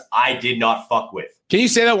clients I did not fuck with. Can you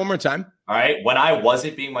say that one more time? All right. When I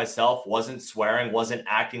wasn't being myself, wasn't swearing, wasn't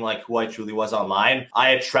acting like who I truly was online,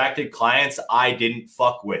 I attracted clients I didn't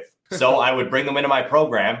fuck with. So I would bring them into my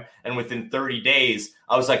program, and within 30 days,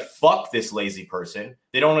 I was like, fuck this lazy person.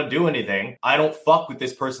 They don't want to do anything. I don't fuck with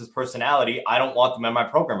this person's personality. I don't want them in my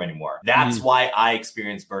program anymore. That's why I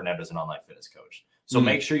experienced burnout as an online fitness coach. So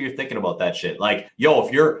make sure you're thinking about that shit. Like, yo,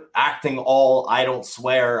 if you're acting all, I don't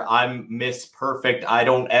swear, I'm Miss Perfect, I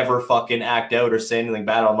don't ever fucking act out or say anything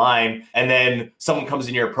bad online, and then someone comes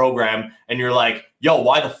in your program and you're like, yo,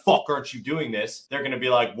 why the fuck aren't you doing this? They're going to be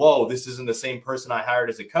like, whoa, this isn't the same person I hired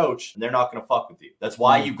as a coach. And they're not going to fuck with you. That's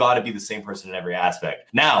why you got to be the same person in every aspect.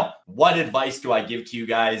 Now, what advice do I give to you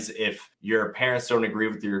guys if your parents don't agree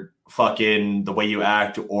with your fucking the way you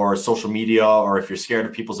act or social media, or if you're scared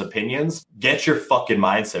of people's opinions? Get your fucking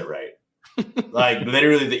mindset right. Like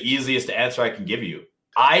literally the easiest answer I can give you.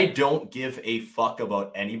 I don't give a fuck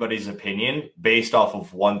about anybody's opinion based off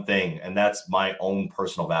of one thing, and that's my own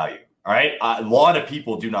personal value. All right. A lot of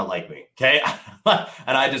people do not like me. Okay.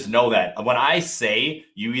 And I just know that when I say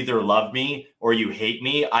you either love me or you hate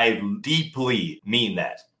me, I deeply mean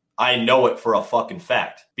that. I know it for a fucking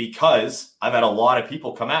fact, because I've had a lot of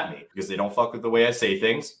people come at me because they don't fuck with the way I say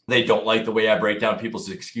things. They don't like the way I break down people's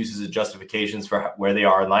excuses and justifications for where they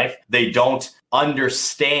are in life. They don't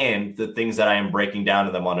understand the things that I am breaking down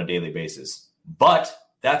to them on a daily basis. But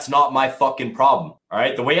that's not my fucking problem. All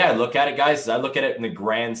right. The way I look at it, guys, is I look at it in the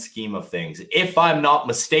grand scheme of things. If I'm not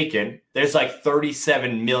mistaken, there's like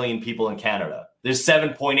 37 million people in Canada. There's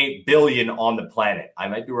 7.8 billion on the planet. I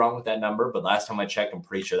might be wrong with that number, but last time I checked, I'm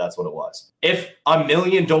pretty sure that's what it was. If a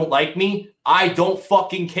million don't like me, I don't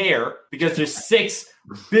fucking care, because there's 6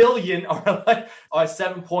 billion or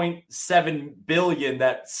 7.7 billion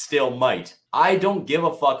that still might. I don't give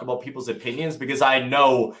a fuck about people's opinions, because I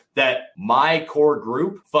know that my core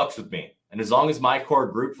group fucks with me. And as long as my core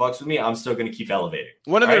group fucks with me, I'm still going to keep elevating.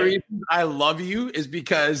 One of the reasons I love you is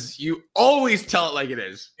because you always tell it like it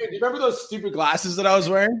is. Dude, do you remember those stupid glasses that I was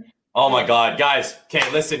wearing? Oh my God, guys. Okay,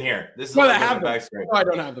 listen here. This is I have them. No, I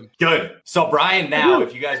don't have them. Good. So Brian, now,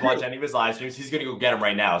 if you guys watch any of his live streams, he's going to go get them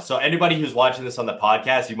right now. So anybody who's watching this on the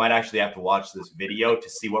podcast, you might actually have to watch this video to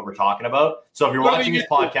see what we're talking about. So if you're watching his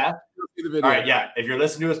podcast, all right, yeah. If you're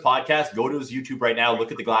listening to his podcast, go to his YouTube right now.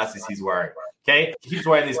 Look at the glasses he's wearing. Okay, he's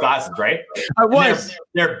wearing these glasses, right? I was.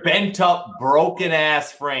 They're bent up, broken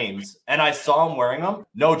ass frames, and I saw him wearing them.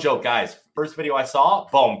 No joke, guys. First video I saw,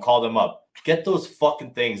 boom, called him up. Get those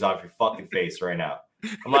fucking things off your fucking face right now.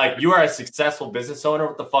 I'm like, you are a successful business owner.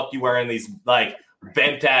 What the fuck you wearing these like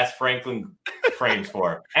bent ass Franklin frames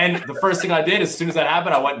for? And the first thing I did, as soon as that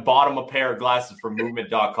happened, I went and bought him a pair of glasses from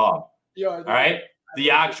movement.com. Yeah. All right,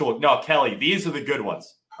 Kelly, these are the good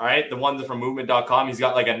ones. All right, the ones from movement.com. He's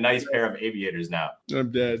got like a nice pair of aviators now.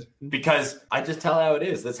 I'm dead. Because I just tell how it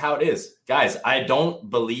is. That's how it is. Guys, I don't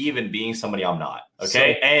believe in being somebody I'm not.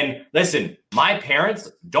 Okay. And listen, my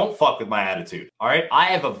parents don't fuck with my attitude. All right. I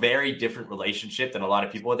have a very different relationship than a lot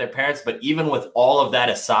of people with their parents. But even with all of that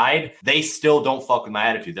aside, they still don't fuck with my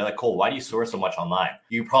attitude. They're like, Cole, why do you source so much online?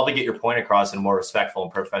 You probably get your point across in a more respectful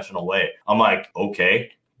and professional way. I'm like, okay,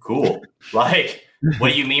 cool. Like,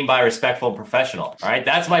 what do you mean by respectful and professional? All right.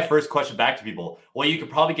 That's my first question back to people. Well, you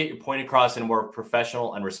could probably get your point across in a more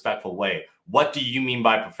professional and respectful way. What do you mean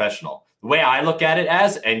by professional? The way I look at it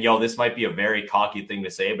as, and this might be a very cocky thing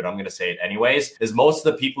to say, but I'm going to say it anyways, is most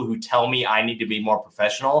of the people who tell me I need to be more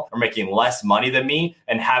professional are making less money than me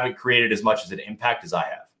and haven't created as much as an impact as I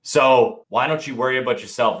have. So why don't you worry about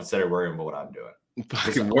yourself instead of worrying about what I'm doing?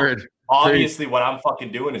 Fucking word. Obviously, what I'm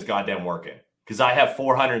fucking doing is goddamn working. Because I have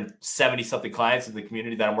 470 something clients in the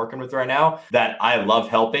community that I'm working with right now that I love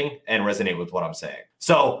helping and resonate with what I'm saying.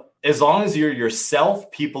 So as long as you're yourself,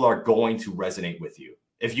 people are going to resonate with you.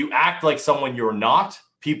 If you act like someone you're not,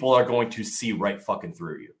 people are going to see right fucking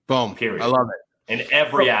through you. Boom. Period. I love it. In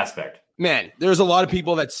every aspect. Man, there's a lot of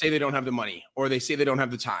people that say they don't have the money, or they say they don't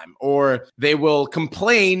have the time, or they will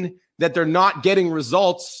complain that they're not getting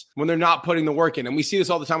results when they're not putting the work in. And we see this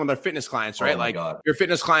all the time with our fitness clients, right? Like your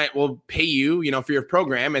fitness client will pay you, for your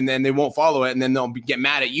program, and then they won't follow it. And then they'll get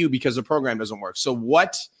mad at you because the program doesn't work. So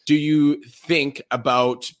what do you think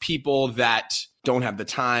about people that don't have the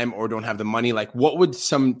time or don't have the money? Like, what would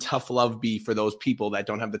some tough love be for those people that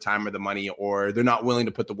don't have the time or the money, or they're not willing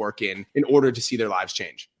to put the work in order to see their lives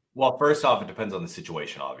change? Well, first off, it depends on the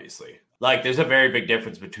situation, obviously. Like, there's a very big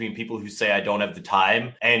difference between people who say I don't have the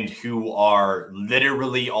time and who are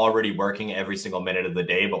literally already working every single minute of the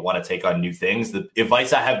day but want to take on new things. The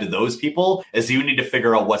advice I have to those people is you need to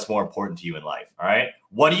figure out what's more important to you in life, all right?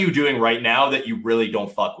 What are you doing right now that you really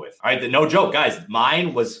don't fuck with? All right, no joke, guys.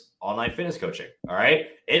 Mine was online fitness coaching, all right?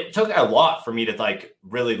 It took a lot for me to,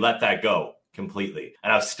 really let that go completely.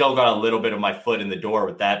 And I've still got a little bit of my foot in the door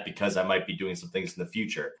with that because I might be doing some things in the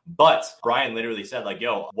future. But Brian literally said,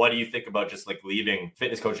 what do you think about just leaving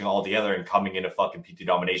fitness coaching altogether and coming into fucking PT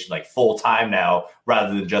Domination full time now,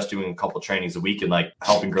 rather than just doing a couple trainings a week and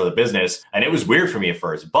helping grow the business? And it was weird for me at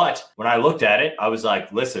first. But when I looked at it, I was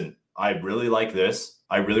like, listen, I really like this.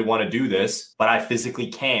 I really want to do this, but I physically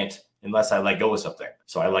can't unless I let go of something.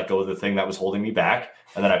 So I let go of the thing that was holding me back.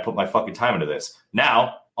 And then I put my fucking time into this.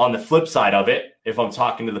 Now, on the flip side of it, if I'm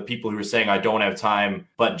talking to the people who are saying I don't have time,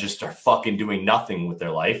 but just are fucking doing nothing with their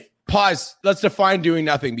life. Pause. Let's define doing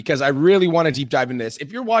nothing, because I really want to deep dive into this.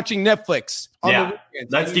 If you're watching Netflix on the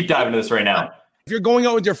weekends, let's deep dive into this right now. If you're going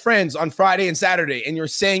out with your friends on Friday and Saturday and you're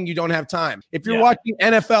saying you don't have time, if you're watching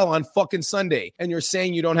NFL on fucking Sunday and you're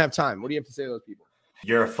saying you don't have time, what do you have to say to those people?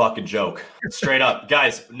 You're a fucking joke. Straight up.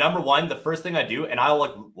 Guys, number one, the first thing I do, and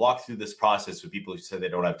I'll walk through this process with people who say they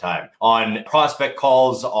don't have time. On prospect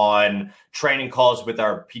calls, on training calls with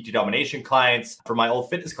our PT Domination clients, for my old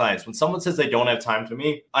fitness clients, when someone says they don't have time to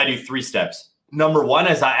me, I do 3 steps. Number one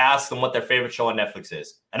is I ask them what their favorite show on Netflix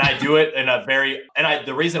is. And I do it in a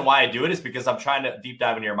the reason why I do it is because I'm trying to deep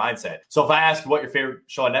dive into your mindset. So if I ask you what your favorite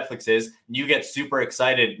show on Netflix is, and you get super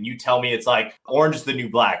excited and you tell me it's like Orange is the New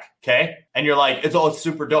Black, okay? And you're like, it's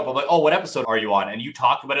super dope. I'm like, oh, what episode are you on? And you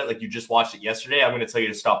talk about it like you just watched it yesterday. I'm going to tell you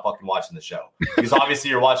to stop fucking watching the show because obviously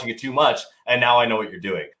you're watching it too much. And now I know what you're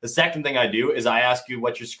doing. The second thing I do is I ask you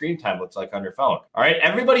what your screen time looks like on your phone. All right.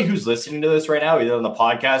 Everybody who's listening to this right now, either on the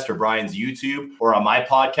podcast or Brian's YouTube or on my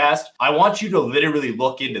podcast, I want you to literally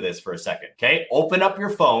look into this for a second. Okay. Open up your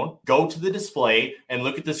phone, go to the display and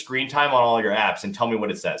look at the screen time on all your apps and tell me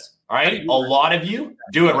what it says. All right. A lot of you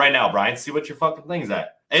do it right now, Brian. See what your fucking thing's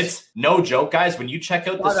at. It's no joke, guys. When you check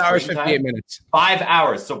out the 5 hours, screen 58 time, minutes. 5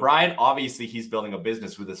 hours. So Brian, obviously he's building a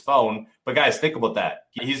business with his phone. But guys, think about that.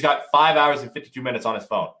 He's got 5 hours and 52 minutes on his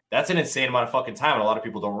phone. That's an insane amount of fucking time. And a lot of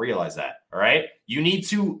people don't realize that. All right. You need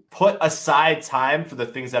to put aside time for the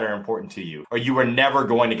things that are important to you, or you are never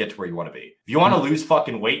going to get to where you want to be. If you want to lose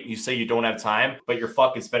fucking weight and you say you don't have time, but you're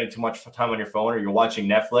fucking spending too much time on your phone, or you're watching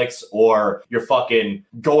Netflix, or you're fucking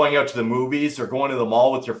going out to the movies or going to the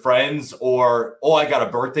mall with your friends, or, oh, I got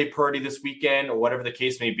a birthday party this weekend, or whatever the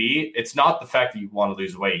case may be. It's not the fact that you want to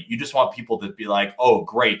lose weight. You just want people to be like, oh,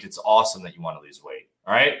 great. It's awesome that you want to lose weight.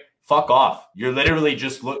 All right. Fuck off. You're literally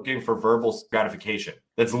just looking for verbal gratification.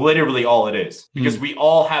 That's literally all it is, because we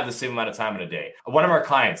all have the same amount of time in a day. One of our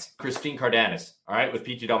clients, Christine Cardenas, all right, with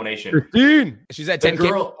PT Domination. Christine. She's at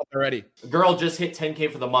 10K already. The girl just hit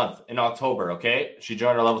 10K for the month in October, okay? She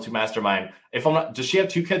joined our level 2 mastermind. If I'm not, does she have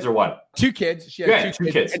 2 kids or one? 2 kids. She had two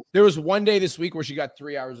kids. There was one day this week where she got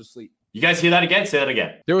 3 hours of sleep. You guys hear that again? Say that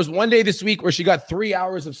again. There was one day this week where she got 3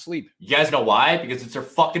 hours of sleep. You guys know why? Because it's her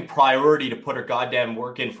fucking priority to put her goddamn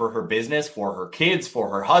work in for her business, for her kids, for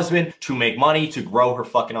her husband, to make money, to grow her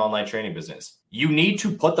fucking online training business. You need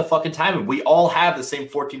to put the fucking time in. We all have the same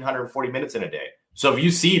 1,440 minutes in a day. So if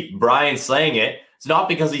you see Brian slaying it, it's not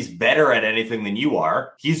because he's better at anything than you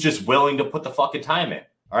are. He's just willing to put the fucking time in.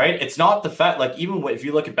 All right. It's not the fact, like, even if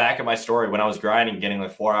you look back at my story when I was grinding, getting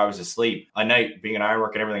like 4 hours of sleep a night, being an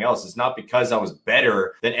ironwork and everything else, it's not because I was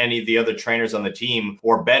better than any of the other trainers on the team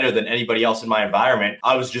or better than anybody else in my environment.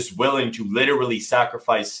 I was just willing to literally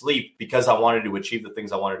sacrifice sleep because I wanted to achieve the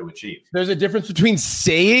things I wanted to achieve. There's a difference between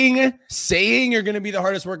saying you're going to be the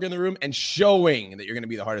hardest worker in the room and showing that you're going to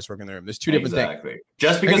be the hardest worker in the room. There's two different things.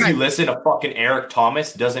 Just because you listen to fucking Eric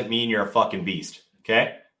Thomas doesn't mean you're a fucking beast.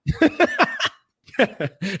 Okay.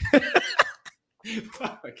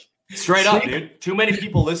 Straight up, dude. Too many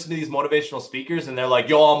people listen to these motivational speakers and they're like,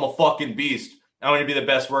 yo, I'm a fucking beast. I'm going to be the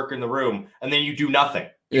best worker in the room. And then you do nothing.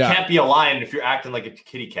 You can't be a lion if you're acting like a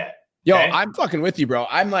kitty cat. Yo, I'm fucking with you, bro.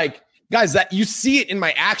 I'm like, guys, that you see it in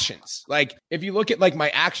my actions. Like, if you look at like my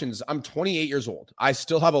actions, I'm 28 years old. I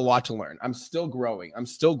still have a lot to learn. I'm still growing. I'm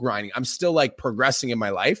still grinding. I'm still like progressing in my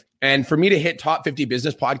life. And for me to hit top 50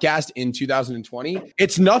 business podcast in 2020,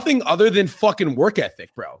 it's nothing other than fucking work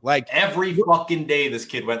ethic, bro. Like every fucking day this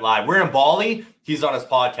kid went live. We're in Bali. He's on his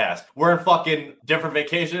podcast. We're in fucking different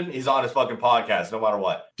vacation. He's on his fucking podcast, no matter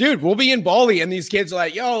what. Dude, we'll be in Bali and these kids are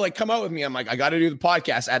like, yo, like come out with me. I'm like, I got to do the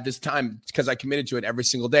podcast at this time because I committed to it every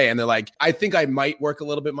single day. And they're like, I think I might work a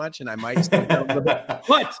little bit much and I might step down a little bit.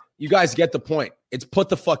 But you guys get the point. It's put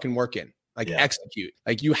the fucking work in. Like execute.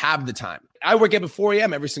 Like you have the time. I work up at 4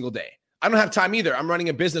 a.m. every single day. I don't have time either. I'm running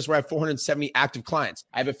a business where I have 470 active clients.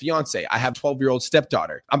 I have a fiance. I have a 12-year-old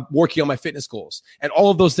stepdaughter. I'm working on my fitness goals. And all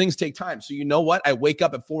of those things take time. So you know what? I wake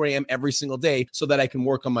up at 4 a.m. every single day so that I can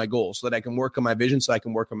work on my goals, so that I can work on my vision, so I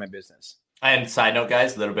can work on my business. And side note,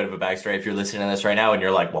 guys, a little bit of a backstory. If you're listening to this right now and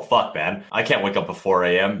you're like, well, fuck, man, I can't wake up at 4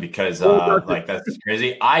 a.m. because like that's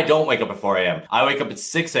crazy. I don't wake up at 4 a.m. I wake up at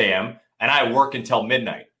 6 a.m. and I work until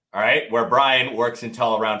midnight. All right. Where Brian works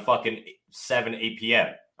until around fucking 7, 8 p.m.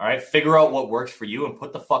 All right. Figure out what works for you and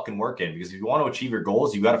put the fucking work in, because if you want to achieve your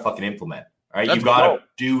goals, you got to fucking implement. All right. You got to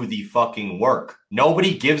do the fucking work.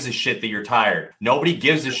 Nobody gives a shit that you're tired. Nobody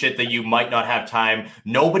gives a shit that you might not have time.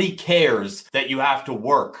 Nobody cares that you have to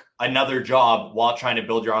work another job while trying to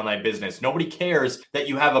build your online business. Nobody cares that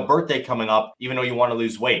you have a birthday coming up, even though you want to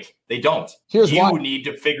lose weight. They don't. Here's why. You need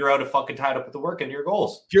to figure out a fucking time to put the work into your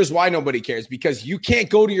goals. Here's why nobody cares, because you can't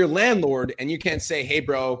go to your landlord and you can't say, hey,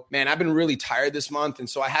 bro, man, I've been really tired this month. And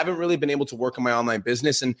so I haven't really been able to work on my online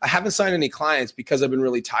business. And I haven't signed any clients because I've been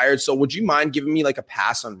really tired. So would you mind giving me like a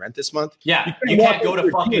pass on rent this month? Yeah. You can't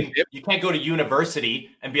go to university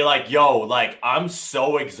and be like, yo, like I'm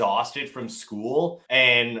so exhausted from school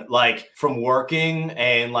and like from working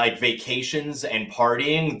and like vacations and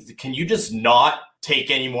partying. Can you just not take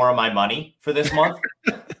any more of my money for this month?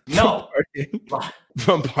 No.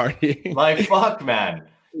 From partying. Like, fuck, man.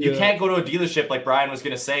 You can't go to a dealership like Brian was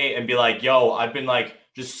going to say and be like, yo, I've been like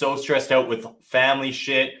just so stressed out with family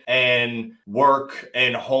shit and work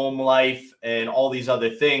and home life and all these other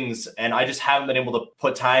things. And I just haven't been able to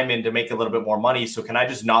put time in to make a little bit more money. So can I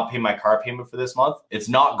just not pay my car payment for this month? It's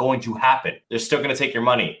not going to happen. They're still going to take your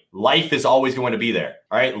money. Life is always going to be there.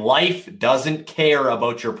 All right. Life doesn't care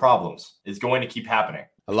about your problems. It's going to keep happening.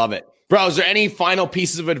 I love it. Bro, is there any final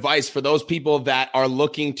pieces of advice for those people that are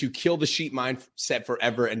looking to kill the sheep mindset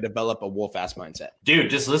forever and develop a wolf-ass mindset? Dude,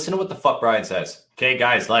 just listen to what the fuck Brian says. Okay,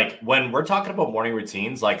 guys, like when we're talking about morning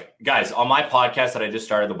routines, like guys, on my podcast that I just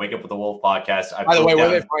started, the Wake Up with the Wolf podcast. By the way, where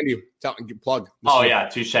do they find you? Plug. Oh, yeah,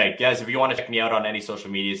 touche. Guys, if you want to check me out on any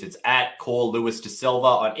social medias, it's at Cole Lewis De Silva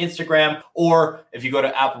on Instagram. Or if you go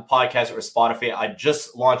to Apple Podcasts or Spotify, I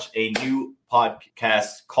just launched a new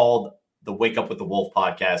podcast called the Wake Up with the Wolf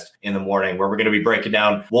podcast in the morning, where we're going to be breaking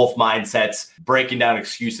down wolf mindsets, breaking down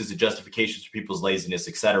excuses and justifications for people's laziness,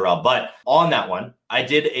 etc. But on that one, I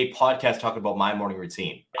did a podcast talking about my morning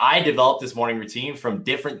routine. I developed this morning routine from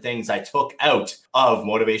different things I took out of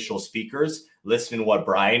motivational speakers, listening to what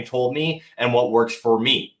Brian told me and what works for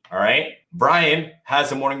me. All right. Brian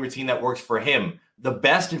has a morning routine that works for him. The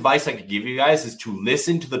best advice I could give you guys is to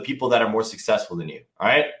listen to the people that are more successful than you. All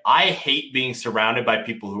right. I hate being surrounded by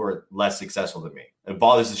people who are less successful than me. It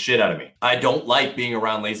bothers the shit out of me. I don't like being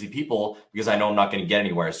around lazy people because I know I'm not going to get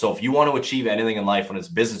anywhere. So if you want to achieve anything in life, when it's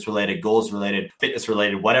business related, goals related, fitness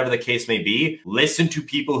related, whatever the case may be, listen to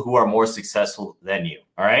people who are more successful than you.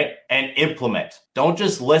 All right. And implement. Don't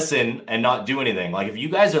just listen and not do anything. Like if you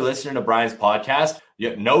guys are listening to Brian's podcast,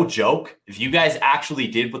 no joke. If you guys actually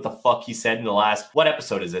did what the fuck he said in the last, what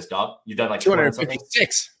episode is this, dog? You've done like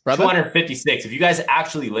 256, brother. 256. If you guys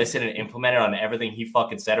actually listen and implemented on everything he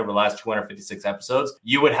fucking said over the last 256 episodes,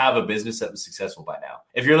 you would have a business that was successful by now.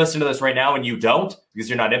 If you're listening to this right now and you don't, because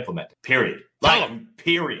you're not implementing, period.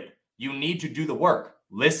 Period. You need to do the work.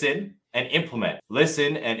 Listen and implement.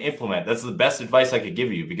 Listen and implement. That's the best advice I could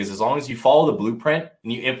give you, because as long as you follow the blueprint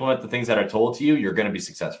and you implement the things that are told to you, you're going to be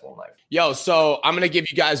successful in life. Yo, so I'm going to give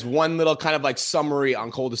you guys one little kind of like summary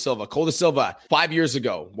on Cole De Silva. Cole De Silva, 5 years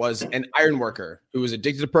ago, was an iron worker who was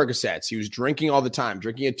addicted to Percocets. He was drinking all the time,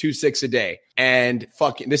 drinking at 2.6 a day. And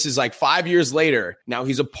fucking, this is like 5 years later. Now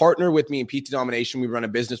he's a partner with me in PT Domination. We run a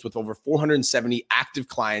business with over 470 active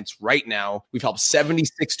clients right now. We've helped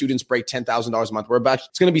 76 students break $10,000 a month.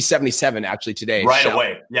 It's going to be 77 actually today. Right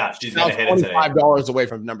away. Yeah, she's going to hit it today. $25 away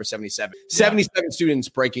from number 77. Yeah. 77 students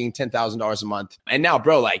breaking $10,000 a month. And now,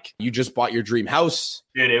 bro, like you just bought your dream house.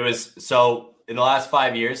 Dude, it was so. In the last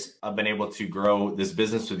 5 years, I've been able to grow this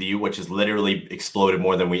business with you, which has literally exploded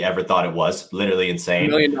more than we ever thought it was. Literally insane.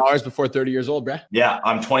 $1 million before 30 years old, bruh. Yeah,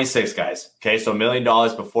 I'm 26, guys. Okay, so $1 million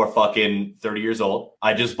before fucking 30 years old.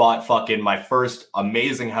 I just bought fucking my first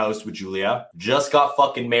amazing house with Julia. Just got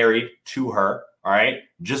fucking married to her. All right.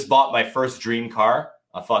 Just bought my first dream car.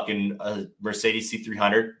 A Mercedes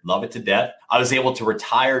C300, love it to death. I was able to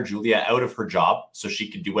retire Julia out of her job so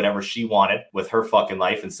she could do whatever she wanted with her fucking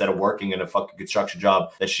life instead of working in a fucking construction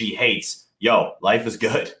job that she hates. Yo, life is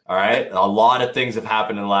good. All right. A lot of things have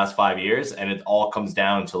happened in the last 5 years, and it all comes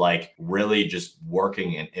down to like really just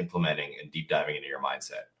working and implementing and deep diving into your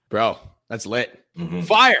mindset. Bro, that's lit. Mm-hmm.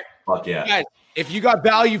 Fire. Fuck yeah. Guys, if you got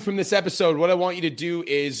value from this episode, what I want you to do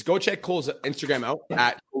is go check Cole's Instagram out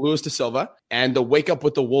at Lewis De Silva and the Wake Up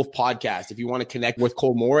with the Wolf podcast. If you want to connect with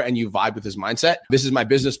Cole more and you vibe with his mindset, this is my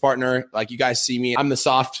business partner. Like you guys see me, I'm the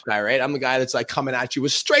soft guy, right? I'm the guy that's like coming at you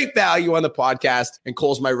with straight value on the podcast. And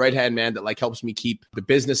Cole's my right-hand man that like helps me keep the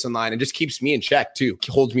business in line and just keeps me in check too.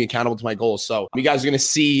 Holds me accountable to my goals. So you guys are going to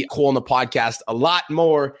see Cole on the podcast a lot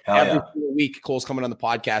more every single week. Cole's coming on the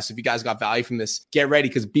podcast. If you guys got value from this, get ready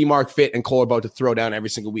because B-Mark Fit and Cole are about to throw down every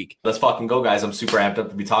single week. Let's fucking go, guys. I'm super amped up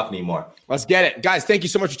to be talking to you more. Let's get it. Guys, thank you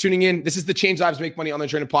so much for tuning in. This is the Change Lives, Make Money Online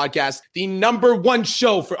Training Podcast, the #1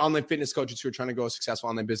 show for online fitness coaches who are trying to grow a successful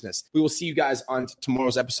online business. We will see you guys on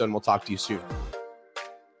tomorrow's episode and we'll talk to you soon.